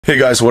Hey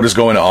guys, what is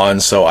going on?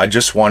 So I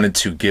just wanted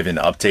to give an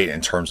update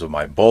in terms of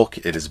my bulk.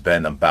 It has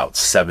been about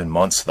 7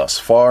 months thus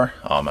far.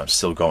 I'm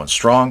still going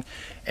strong,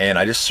 and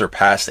I just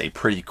surpassed a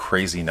pretty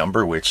crazy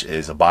number, which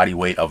is a body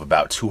weight of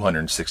about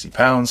 260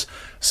 pounds.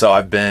 So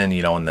I've been,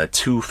 in the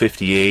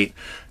 258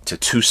 to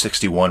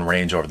 261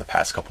 range over the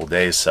past couple of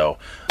days. So,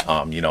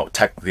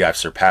 technically I've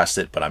surpassed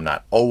it, but I'm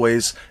not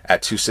always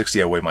at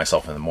 260. I weigh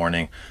myself in the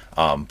morning.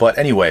 But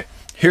anyway,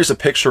 here's a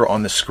picture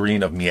on the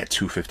screen of me at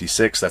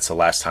 256. That's the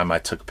last time I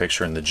took a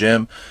picture in the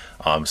gym.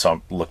 So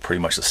I look pretty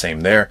much the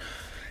same there.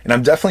 And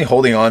I'm definitely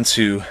holding on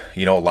to,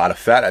 a lot of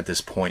fat at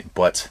this point,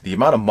 but the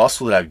amount of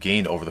muscle that I've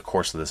gained over the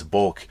course of this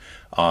bulk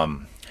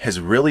has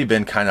really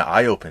been kind of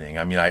eye-opening.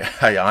 I mean,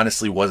 I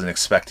honestly wasn't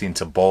expecting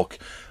to bulk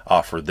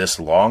for this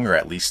long, or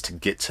at least to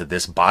get to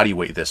this body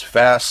weight this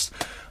fast.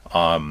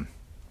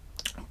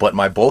 But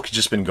my bulk has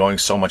just been going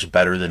so much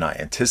better than I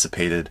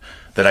anticipated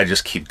that I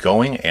just keep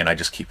going and I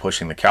just keep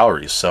pushing the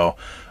calories. So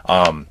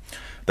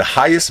the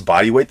highest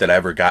body weight that I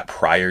ever got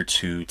prior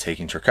to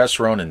taking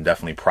Turkesterone, and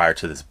definitely prior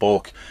to this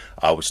bulk,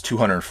 was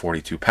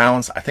 242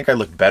 pounds. I think I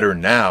look better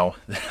now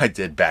than I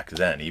did back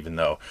then, even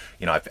though,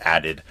 I've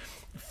added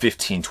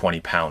 15, 20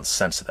 pounds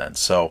since then.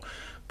 So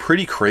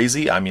pretty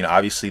crazy. I mean,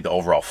 obviously the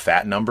overall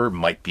fat number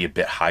might be a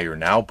bit higher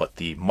now, but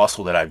the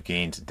muscle that I've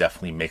gained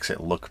definitely makes it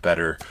look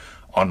better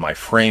on my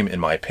frame, in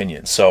my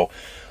opinion. So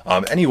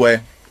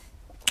anyway,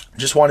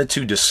 just wanted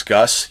to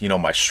discuss,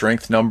 my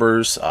strength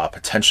numbers,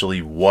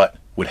 potentially what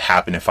would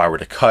happen if I were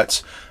to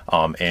cut,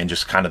 and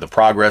just kind of the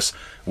progress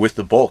with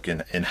the bulk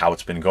and how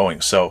it's been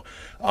going. So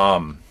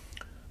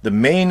the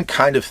main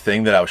kind of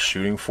thing that I was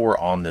shooting for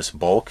on this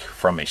bulk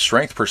from a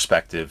strength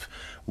perspective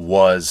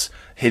was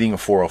hitting a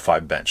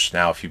 405 bench.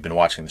 Now, if you've been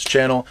watching this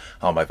channel,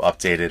 I've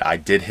updated. I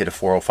did hit a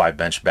 405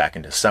 bench back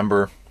in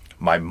December.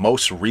 My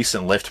most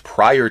recent lift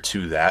prior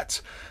to that,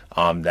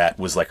 that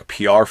was like a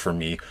PR for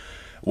me,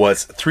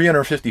 was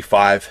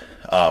 355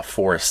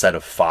 for a set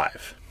of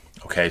 5.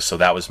 Okay, so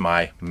that was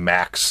my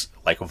max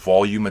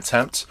volume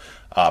attempt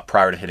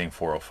prior to hitting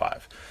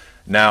 405.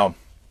 Now,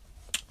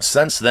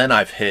 since then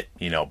I've hit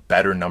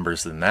better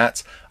numbers than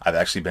that. I've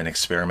actually been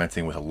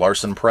experimenting with a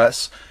Larson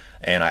press,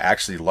 and I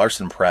actually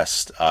Larson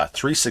pressed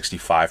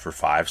 365 for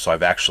 5. So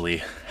I've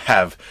actually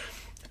have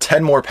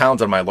 10 more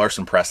pounds on my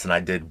Larson press than I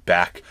did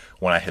back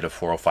when I hit a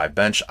 405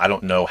 bench. I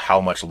don't know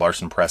how much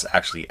Larson press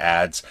actually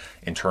adds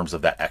in terms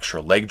of that extra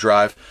leg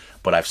drive,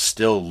 but I've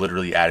still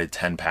literally added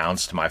 10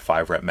 pounds to my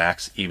 5 rep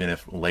max, even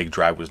if leg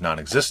drive was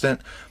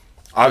non-existent.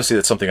 Obviously,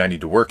 that's something I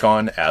need to work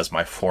on, as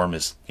my form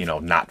is,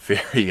 not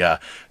very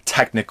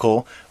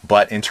technical.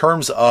 But in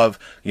terms of,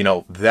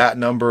 that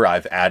number,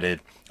 I've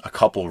added a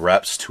couple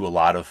reps to a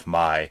lot of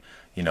my,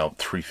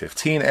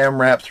 315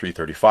 AMRAP,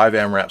 335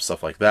 AMRAP,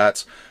 stuff like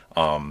that.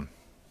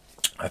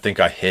 I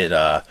think I hit,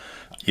 I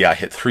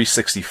hit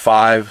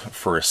 365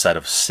 for a set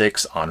of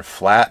 6 on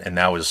flat, and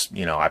that was,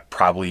 I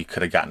probably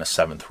could have gotten a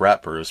 7th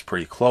rep, or it was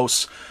pretty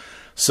close.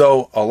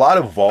 So a lot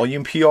of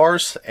volume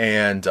PRs,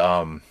 and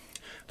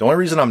the only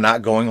reason I'm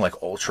not going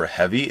ultra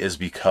heavy is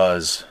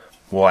because,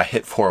 well, I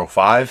hit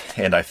 405,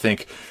 and I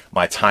think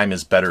my time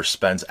is better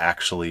spent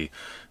actually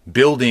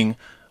building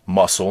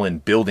muscle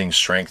and building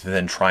strength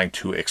than trying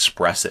to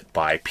express it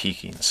by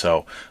peaking.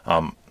 So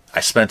I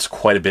spent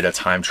quite a bit of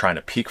time trying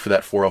to peak for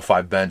that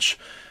 405 bench,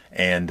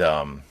 and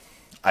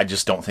I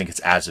just don't think it's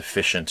as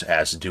efficient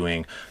as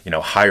doing,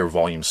 higher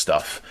volume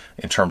stuff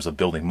in terms of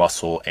building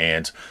muscle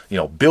and,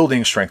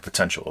 building strength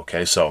potential.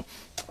 Okay, so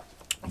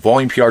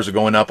volume PRs are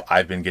going up.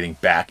 I've been getting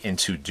back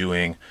into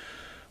doing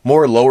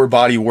more lower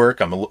body work.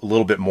 I'm a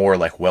little bit more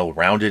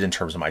well-rounded in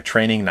terms of my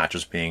training, not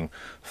just being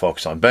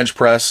focused on bench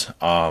press.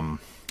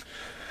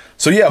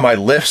 So yeah, my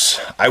lifts,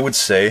 I would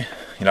say,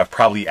 I've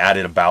probably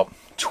added about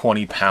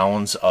 20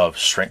 pounds of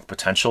strength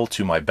potential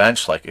to my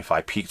bench. Like if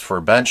I peaked for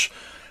a bench,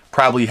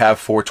 probably have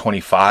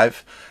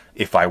 425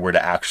 if I were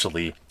to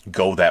actually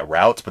go that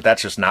route, but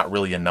that's just not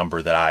really a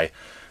number that I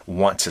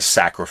want to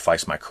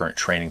sacrifice my current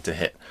training to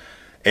hit.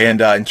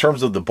 And in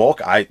terms of the bulk,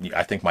 I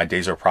think my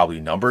days are probably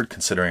numbered,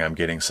 considering I'm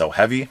getting so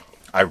heavy.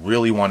 I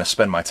really want to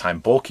spend my time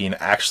bulking,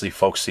 actually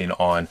focusing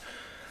on,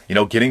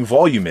 getting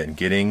volume in,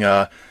 getting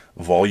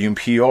volume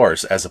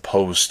PRs, as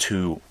opposed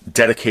to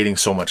dedicating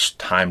so much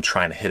time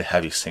trying to hit a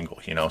heavy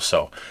single,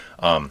 So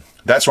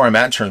that's where I'm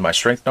at in terms of my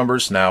strength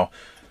numbers. Now,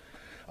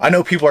 I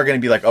know people are going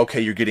to be like, okay,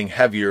 you're getting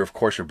heavier, of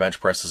course your bench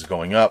press is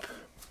going up.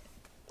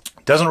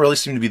 Doesn't really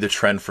seem to be the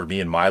trend for me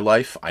in my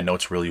life. I know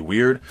it's really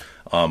weird,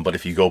 but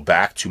if you go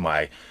back to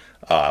my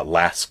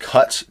last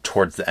cut,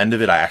 towards the end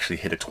of it, I actually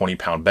hit a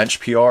 20-pound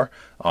bench PR.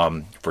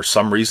 For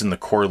some reason, the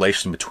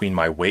correlation between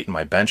my weight and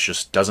my bench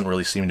just doesn't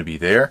really seem to be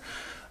there.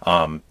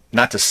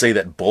 Not to say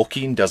that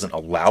bulking doesn't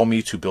allow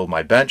me to build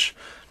my bench.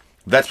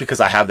 That's because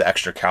I have the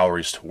extra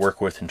calories to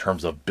work with in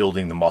terms of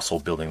building the muscle,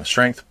 building the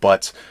strength.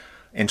 But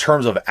in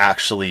terms of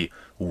actually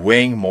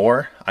weighing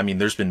more, I mean,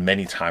 there's been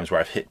many times where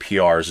I've hit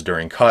PRs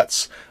during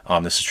cuts.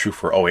 This is true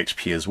for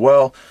OHP as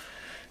well.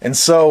 And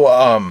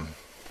so,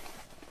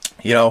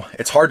 You know,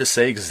 it's hard to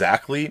say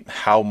exactly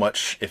how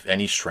much, if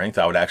any, strength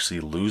I would actually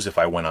lose if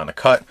I went on a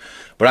cut,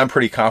 but I'm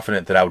pretty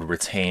confident that I would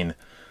retain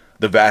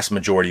the vast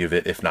majority of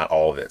it, if not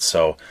all of it.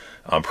 So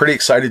I'm pretty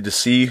excited to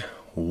see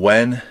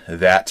when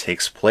that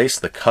takes place,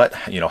 the cut,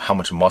 you know, how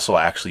much muscle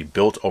I actually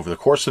built over the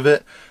course of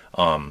it,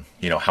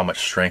 you know, how much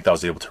strength I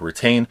was able to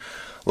retain.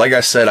 Like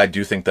I said, I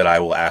do think that I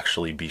will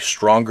actually be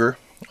stronger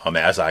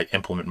as I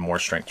implement more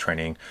strength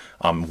training,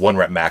 1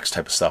 rep max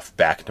type of stuff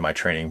back into my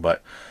training.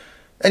 But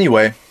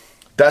anyway,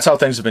 that's how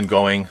things have been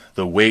going.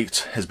 The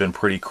weight has been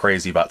pretty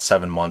crazy, about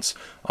 7 months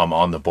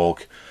on the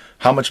bulk.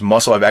 How much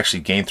muscle I've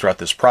actually gained throughout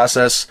this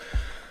process,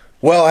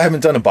 well, I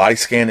haven't done a body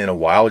scan in a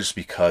while, just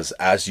because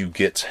as you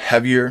get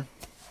heavier,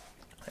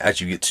 as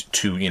you get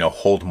to you know,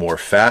 hold more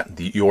fat,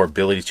 your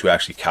ability to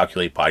actually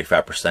calculate body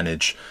fat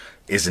percentage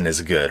isn't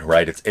as good,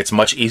 right? It's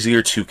much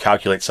easier to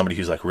calculate somebody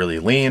who's like really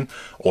lean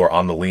or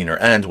on the leaner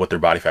end what their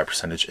body fat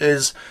percentage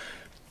is.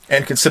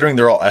 And considering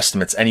they're all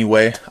estimates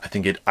anyway, I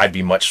think I'd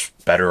be much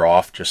better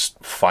off just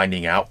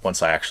finding out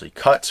once I actually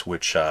cut,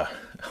 which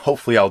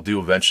hopefully I'll do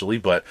eventually.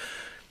 But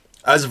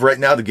as of right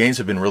now, the gains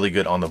have been really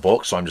good on the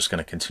bulk, so I'm just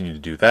going to continue to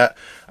do that.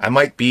 I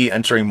might be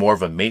entering more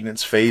of a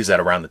maintenance phase at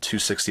around the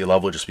 260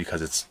 level, just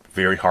because it's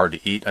very hard to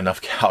eat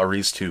enough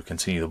calories to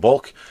continue the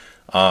bulk.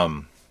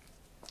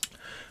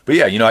 But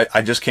yeah, you know,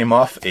 I just came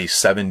off a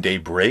 7-day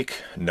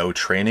break, no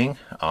training,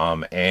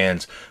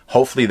 and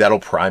hopefully that'll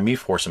prime me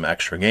for some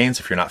extra gains.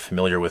 If you're not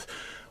familiar with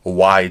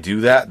why I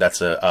do that, that's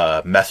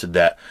a method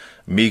that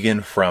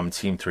Megan from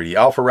Team 3D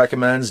Alpha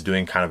recommends,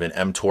 doing kind of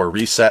an mTOR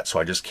reset. So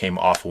I just came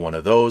off of one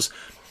of those,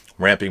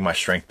 ramping my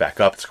strength back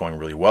up. It's going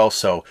really well.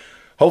 So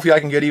hopefully I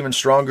can get even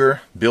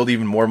stronger, build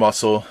even more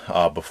muscle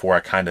before I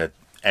kind of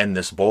end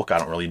this bulk. I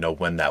don't really know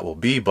when that will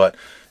be, but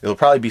it'll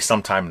probably be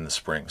sometime in the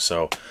spring.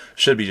 So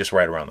should be just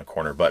right around the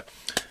corner. But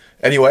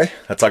anyway,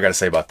 that's all I got to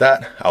say about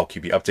that. I'll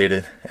keep you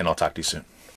updated, and I'll talk to you soon.